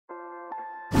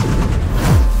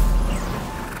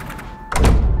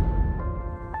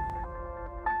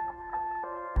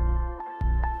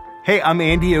Hey, I'm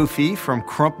Andy O'Fee from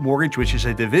Crump Mortgage, which is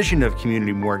a division of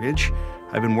Community Mortgage.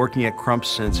 I've been working at Crump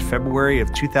since February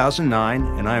of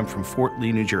 2009, and I am from Fort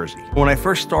Lee, New Jersey. When I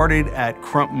first started at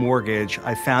Crump Mortgage,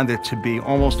 I found it to be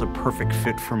almost a perfect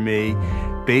fit for me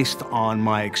based on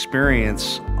my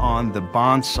experience on the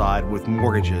bond side with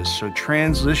mortgages. So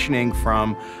transitioning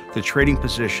from the trading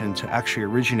position to actually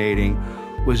originating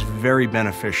was very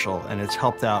beneficial, and it's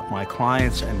helped out my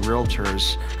clients and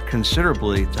realtors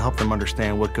considerably to help them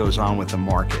understand what goes on with the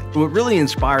market. What really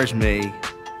inspires me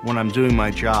when I'm doing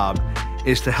my job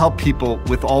is to help people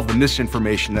with all the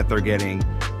misinformation that they're getting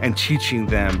and teaching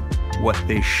them what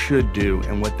they should do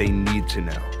and what they need to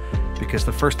know. Because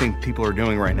the first thing people are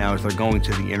doing right now is they're going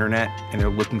to the internet and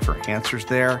they're looking for answers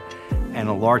there, and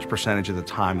a large percentage of the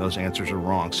time those answers are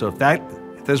wrong. So if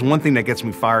there's one thing that gets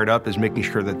me fired up is making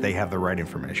sure that they have the right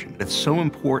information. It's so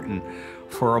important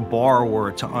for a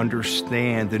borrower to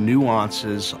understand the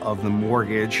nuances of the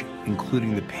mortgage,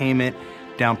 including the payment,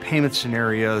 down payment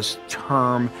scenarios,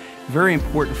 term. Very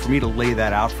important for me to lay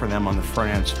that out for them on the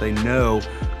front end so they know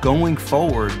going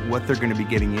forward what they're going to be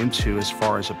getting into as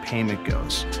far as a payment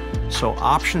goes. So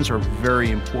options are very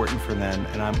important for them,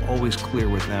 and I'm always clear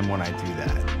with them when I do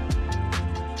that.